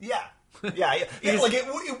 Yeah. Like it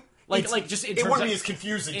wouldn't be as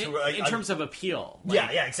confusing in terms of appeal.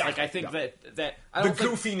 Exactly. Like I think that the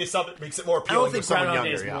goofiness of it makes it more appealing. I don't think Groundhog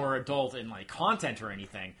Day is more adult in like content or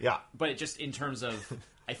anything. Yeah, but it just in terms of,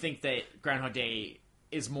 I think that Groundhog Day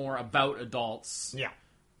is more about adults. Yeah,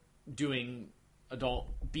 being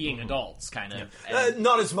adults, kind of.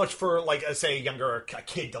 Not as much for like say a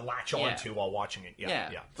kid to latch onto while watching it. Yeah.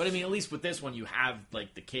 But I mean, at least with this one, you have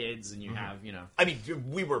like the kids, and you have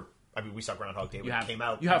I mean, we saw Groundhog Day when it came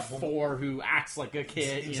out. You have Thor who acts like a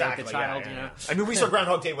kid, exactly, like a child. You know, I mean, we saw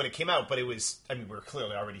Groundhog Day when it came out, but it was. I mean, we were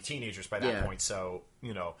clearly already teenagers by that point, so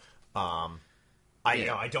you know.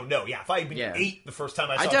 I don't know. Yeah, if I had been 8 the first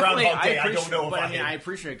time I saw Groundhog Day, I don't know. But I mean, I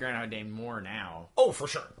appreciate Groundhog Day more now. Oh, for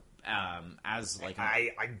sure. As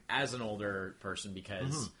an older person,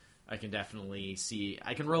 because I can definitely see,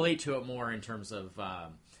 I can relate to it more in terms of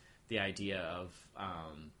the idea of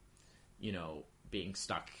being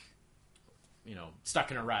stuck in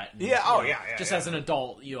a rut. And, just as an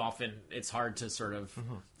adult, it's hard to sort of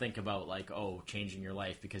think about like, changing your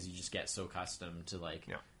life, because you just get so accustomed to like,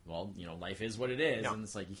 life is what it is, and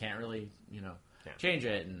it's like you can't really change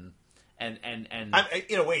it, and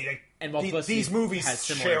in a way, these movies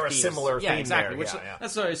share a similar theme. Exactly. There.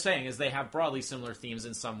 That's what I was saying, is they have broadly similar themes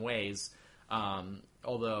in some ways,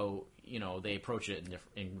 although they approach it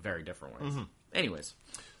in very different ways. Anyways,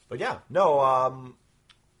 but it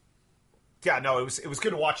was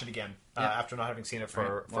good to watch it again after not having seen it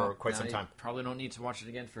for quite some time. Probably don't need to watch it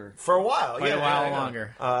again for a while. Quite a while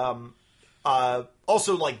longer.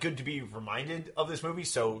 Also, good to be reminded of this movie,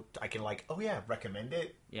 so I can recommend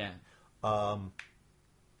it. Yeah. But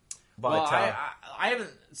I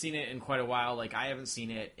haven't seen it in quite a while. Like, I haven't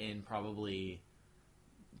seen it in probably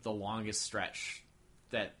the longest stretch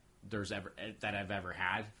that I've ever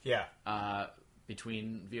had. Yeah.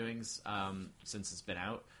 Between viewings, since it's been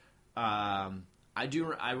out. I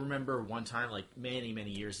remember one time, like many,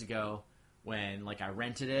 many years ago, when I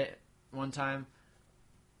rented it one time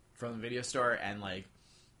from the video store, and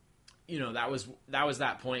that was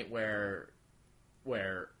that point where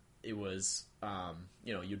it was,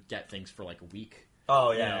 you'd get things for like a week.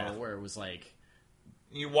 Oh yeah, where it was like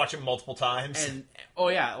you watch it multiple times, and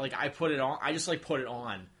I put it on. I just put it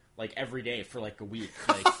on like every day for like a week,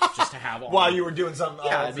 just to have on while you were doing something.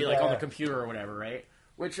 Yeah, it'd be on the computer or whatever, right?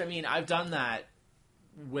 Which, I mean, I've done that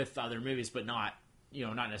with other movies, but not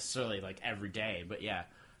necessarily like every day. But yeah,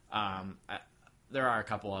 there are a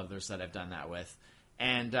couple others that I've done that with,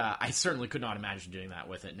 and I certainly could not imagine doing that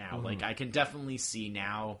with it now. Mm-hmm. Like, I can definitely see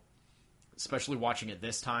now, especially watching it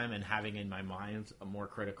this time and having in my mind a more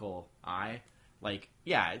critical eye. Like,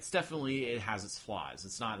 yeah, it has its flaws.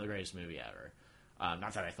 It's not the greatest movie ever.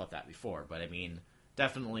 Not that I thought that before, but I mean,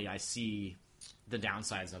 definitely I see the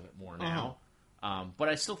downsides of it more now. But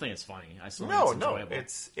I still think it's funny. I still think it's enjoyable.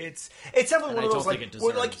 It's definitely one of those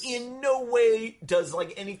where in no way does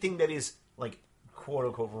anything that is quote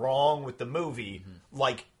unquote wrong with the movie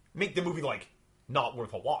make the movie not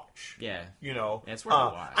worth a watch. Yeah, it's worth a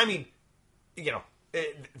watch. I mean,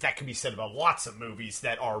 that can be said about lots of movies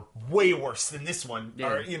that are way worse than this one.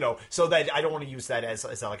 Yeah. Or, so that I don't want to use that as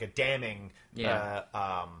a damning. Yeah.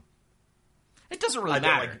 It doesn't really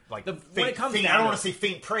matter. When it comes down, I don't want to say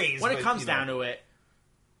faint praise. When it comes down to it,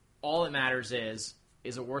 all that matters is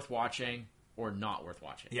it worth watching or not worth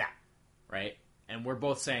watching? Yeah. Right? And we're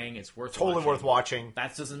both saying it's totally worth watching.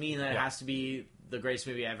 That doesn't mean that it has to be the greatest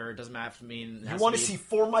movie ever. It doesn't have to mean... You want to see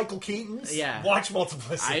 4 Michael Keatons? Yeah. Watch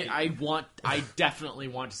Multiplicity. I definitely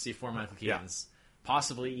want to see 4 Michael Keatons. Yeah.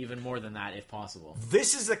 Possibly even more than that, if possible.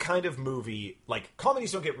 This is the kind of movie... Like,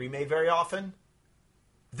 comedies don't get remade very often.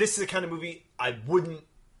 This is the kind of movie I wouldn't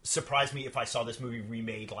surprise me if I saw this movie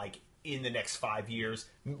remade, like, in the next 5 years,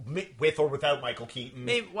 with or without Michael Keaton.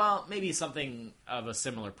 Maybe something of a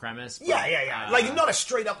similar premise. But, yeah. Like, not a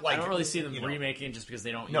straight up, like... I don't really see them remaking just because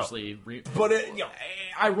they don't usually... But,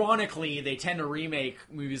 ironically, they tend to remake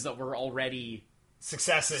movies that were already...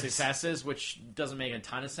 Successes, which doesn't make a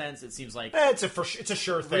ton of sense. It seems like... it's a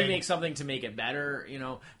sure thing. Remake something to make it better,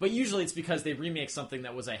 But usually it's because they remake something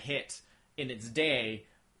that was a hit in its day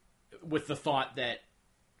with the thought that,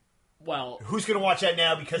 well, who's going to watch that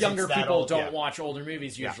now because younger people don't yeah. watch older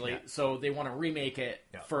movies usually, so they want to remake it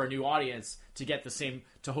for a new audience to get the same,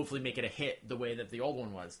 to hopefully make it a hit the way that the old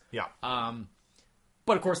one was. Yeah.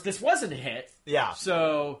 But of course, this wasn't a hit. Yeah.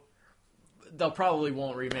 So they'll probably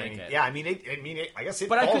won't remake it. Yeah, I guess it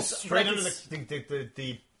falls straight under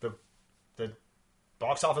the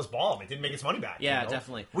box office bomb. It didn't make its money back. Yeah,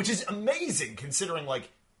 definitely. Which is amazing considering, like,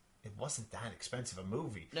 it wasn't that expensive a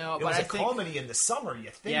movie. No, it was a comedy in the summer.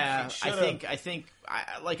 You think? Yeah, I think.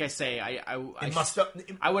 Like I say, I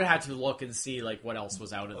would have had to look and see like what else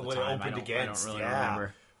was out at the time. I don't really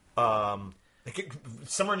remember.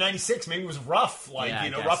 Summer '96 maybe was rough,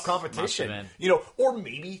 rough competition. Or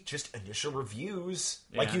maybe just initial reviews.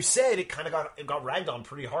 Like you said, it kind of got ragged on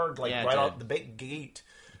pretty hard, right out the big gate.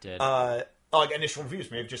 It did. Like initial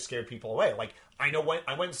reviews may have just scared people away. Like I went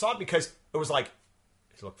and saw it because it was like.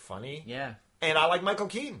 It looked funny. Yeah. And I like Michael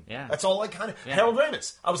Keaton. Yeah. That's all I kind of... Yeah. Harold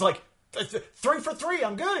Ramis. I was like, 3 for 3,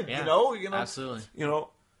 I'm good. Yeah. Absolutely.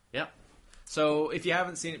 Yep. So if you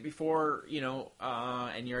haven't seen it before,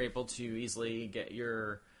 and you're able to easily get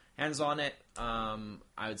your hands on it,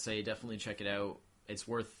 I would say definitely check it out. It's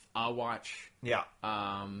worth a watch. Yeah.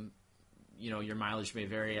 Your mileage may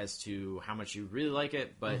vary as to how much you really like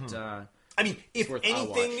it, but... if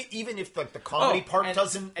anything, even if the comedy part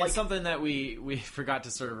doesn't... And something that we forgot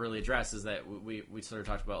to sort of really address is that we sort of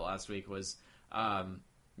talked about last week was, part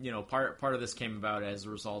of this came about as a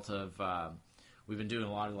result of... we've been doing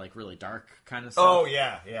a lot of, like, really dark kind of stuff. Oh,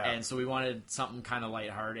 yeah. And so we wanted something kind of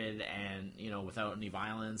lighthearted and, without any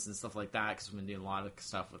violence and stuff like that, because we've been doing a lot of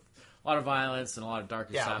stuff with a lot of violence and a lot of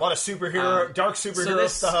darker stuff. Yeah, a lot of dark superhero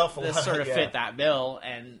stuff. This sort of fit that bill,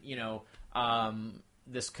 and,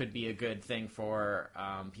 this could be a good thing for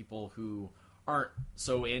people who aren't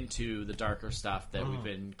so into the darker stuff that we've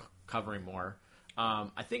been covering more.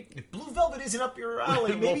 I think if Blue Velvet isn't up your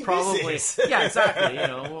alley, maybe probably. This is. Yeah, exactly.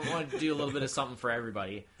 We'll want to do a little bit of something for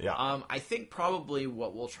everybody. Yeah. I think probably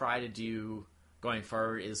what we'll try to do going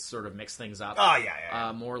forward is sort of mix things up. Oh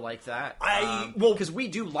yeah. More like that. Because we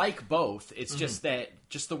do like both. It's just that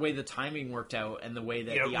the way the timing worked out and the way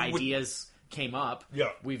that the ideas came up. Yeah.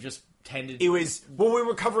 We've just tended. It was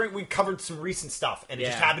we covered some recent stuff, and it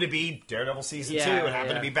just happened to be Daredevil season 2, and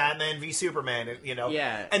happened to be Batman v Superman,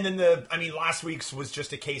 Yeah. And then last week's was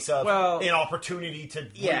just a case of an opportunity to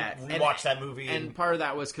rewatch that movie, and part of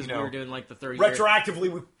that was because we were doing like the 30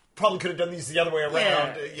 retroactively. We probably could have done these the other way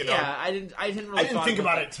around. Yeah, I didn't really think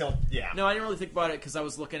about it till No, I didn't really think about it because I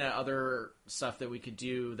was looking at other stuff that we could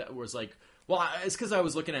do that was like. Well, it's because I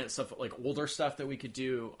was looking at stuff like older stuff that we could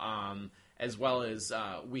do. As well as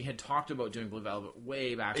we had talked about doing Blue Velvet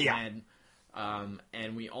way back when,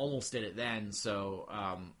 and we almost did it then. So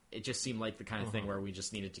it just seemed like the kind of thing where we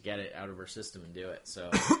just needed to get it out of our system and do it. So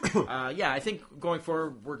I think going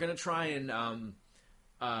forward we're gonna try and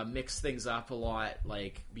mix things up a lot,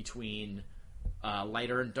 like between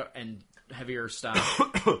lighter and heavier stuff,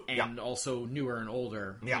 and also newer and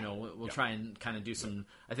older. We'll try and kind of do some.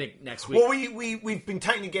 I think next week. Well, we've been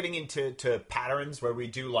kind of getting into patterns where we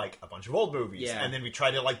do like a bunch of old movies, and then we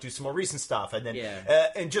try to like do some more recent stuff, and then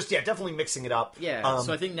and just definitely mixing it up. Yeah.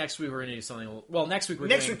 So I think next week we're gonna do something. Well, next week we're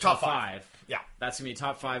doing top 5. Yeah, that's gonna be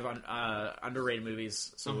top 5 on underrated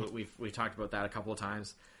movies. So we've talked about that a couple of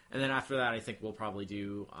times, and then after that, I think we'll probably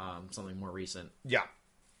do something more recent. Yeah.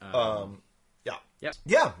 Yeah.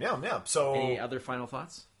 Yep. Yeah. So, any other final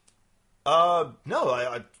thoughts? No.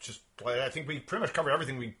 I think we pretty much covered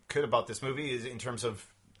everything we could about this movie in terms of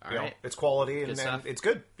its quality and it's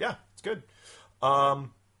good. Yeah, it's good. I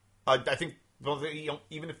think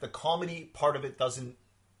even if the comedy part of it doesn't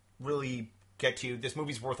really get to you. This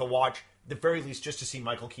movie's worth a watch. The very least, just to see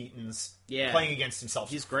Michael Keaton's playing against himself.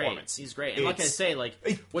 He's great. He's great. And like I say, like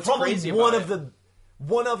what's probably crazy one about of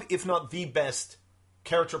one of, if not the best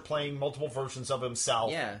character playing multiple versions of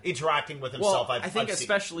himself, interacting with himself. Well, I think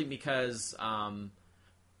especially because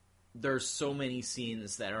there's so many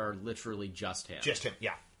scenes that are literally just him. Just him,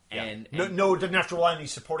 yeah. And no, doesn't have to rely on any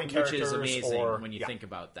supporting characters. Which is amazing when you think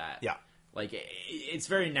about that. Yeah. Like, it's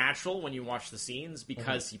very natural when you watch the scenes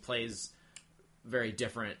because he plays very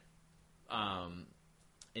different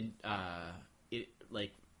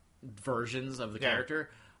versions of the character.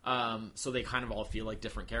 So they kind of all feel like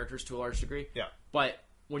different characters to a large degree. Yeah. But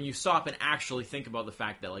when you stop and actually think about the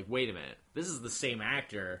fact that, like, wait a minute, this is the same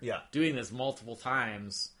actor doing this multiple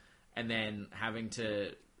times and then having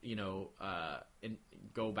to,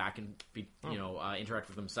 go back and be, interact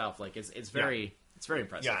with himself. Like, it's very... It's very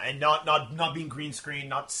impressive. Yeah, and not being green screen,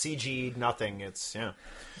 not CG, nothing. It's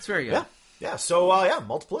very good. Yeah. So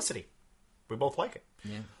multiplicity. We both like it.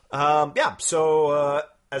 Yeah. So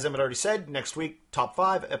as Emmett already said, next week top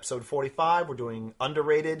 5, episode 45. We're doing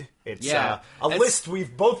underrated. It's a list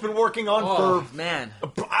we've both been working on for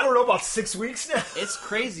I don't know, about 6 weeks now. It's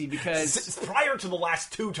crazy because it's prior to the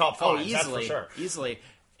last 2 top 5s. Easily, that's for sure. Easily.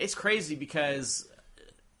 It's crazy because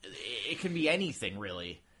it can be anything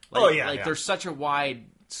really. There's such a wide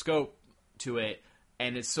scope to it,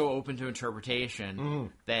 and it's so open to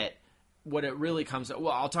interpretation that what it really comes...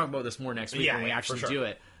 Well, I'll talk about this more next week when we actually do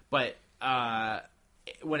it. But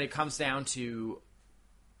when it comes down to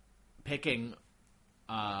picking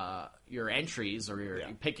your entries or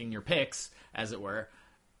picking your picks, as it were,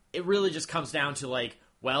 it really just comes down to, like,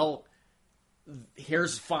 well,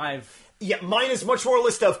 here's 5... Yeah, mine is much more a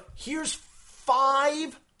list of, here's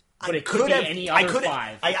 5... But it could be any other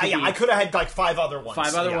 5. I could have had like 5 other ones.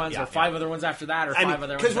 5 other ones, or 5 other ones after that, or 5 other ones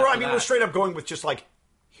after that. Because we're straight up going with just like,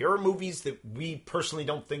 here are movies that we personally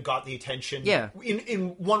don't think got the attention in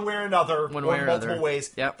one way or another, or multiple ways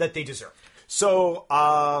that they deserve. So,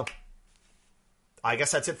 I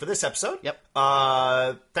guess that's it for this episode.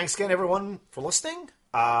 Thanks again, everyone, for listening.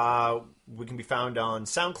 We can be found on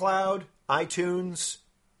SoundCloud, iTunes,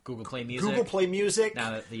 Google Play Music.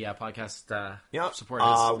 Now that the podcast support is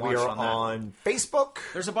launched we are on that. On Facebook.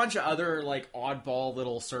 There's a bunch of other like oddball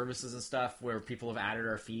little services and stuff where people have added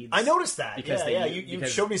our feeds. I noticed that. Because you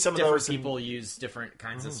showed me some of those. Different people use different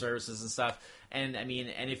kinds of services and stuff. And I mean,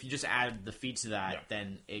 and if you just add the feed to that,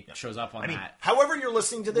 then it shows up on that. However you're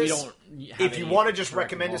listening to this, if you want to just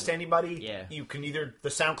recommend us to anybody, you can either the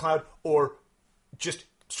SoundCloud or just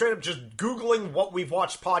straight up just Googling what we've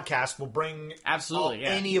watched podcast will bring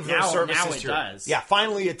any of those services. Now it does. Yeah,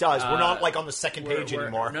 finally it does. We're not like on the second page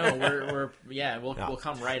anymore. No, we'll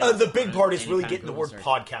come right up. The big part is really getting the word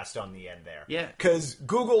podcast on the end there. Yeah. Because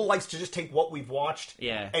Google likes to just take what we've watched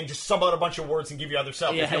and just sub out a bunch of words and give you other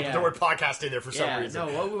stuff. They put the word podcast in there for some reason.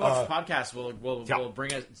 No, what we watch podcast will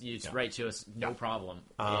bring it right to us, no problem.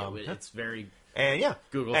 It's very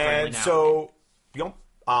Google friendly now. So,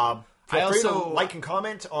 feel free to like and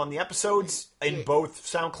comment on the episodes in both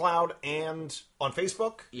SoundCloud and on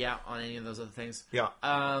Facebook. Yeah, on any of those other things. Yeah.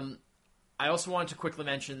 I also wanted to quickly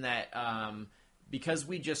mention that because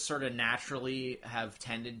we just sort of naturally have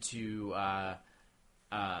tended to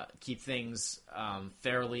keep things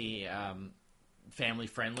fairly family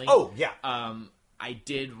friendly. Oh, yeah. I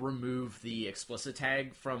did remove the explicit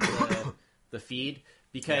tag from the feed.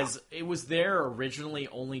 Because it was there originally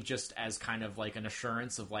only just as kind of like an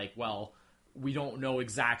assurance of like, well, we don't know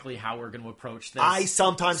exactly how we're going to approach this. I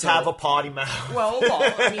sometimes have a potty mouth. Well,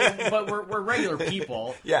 I mean, but we're regular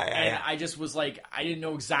people. And I just was like, I didn't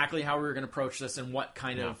know exactly how we were going to approach this and what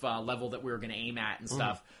kind of level that we were going to aim at and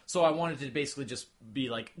stuff. So I wanted to basically just be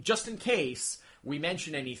like, just in case we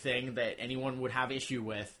mention anything that anyone would have issue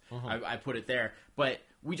with, I put it there. But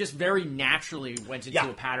we just very naturally went into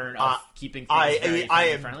a pattern of keeping things very friendly. I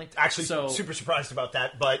am actually super surprised about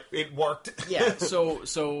that, but it worked. So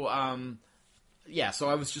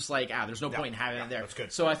I was just like, there's no point in having it there. That's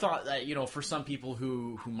good. So I thought that, for some people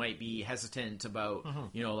who might be hesitant about,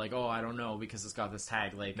 like, oh, I don't know, because it's got this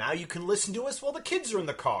tag, like... Now you can listen to us while the kids are in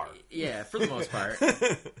the car. Yeah, for the most part.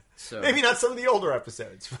 So maybe not some of the older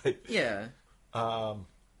episodes, but... Yeah.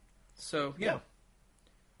 So, yeah.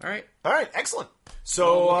 All right, excellent.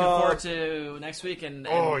 So looking forward to next week and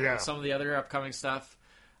some of the other upcoming stuff.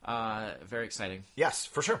 Very exciting. Yes,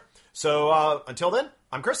 for sure. So until then,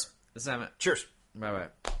 I'm Chris. This is Emmett. Cheers.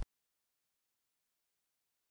 Bye-bye.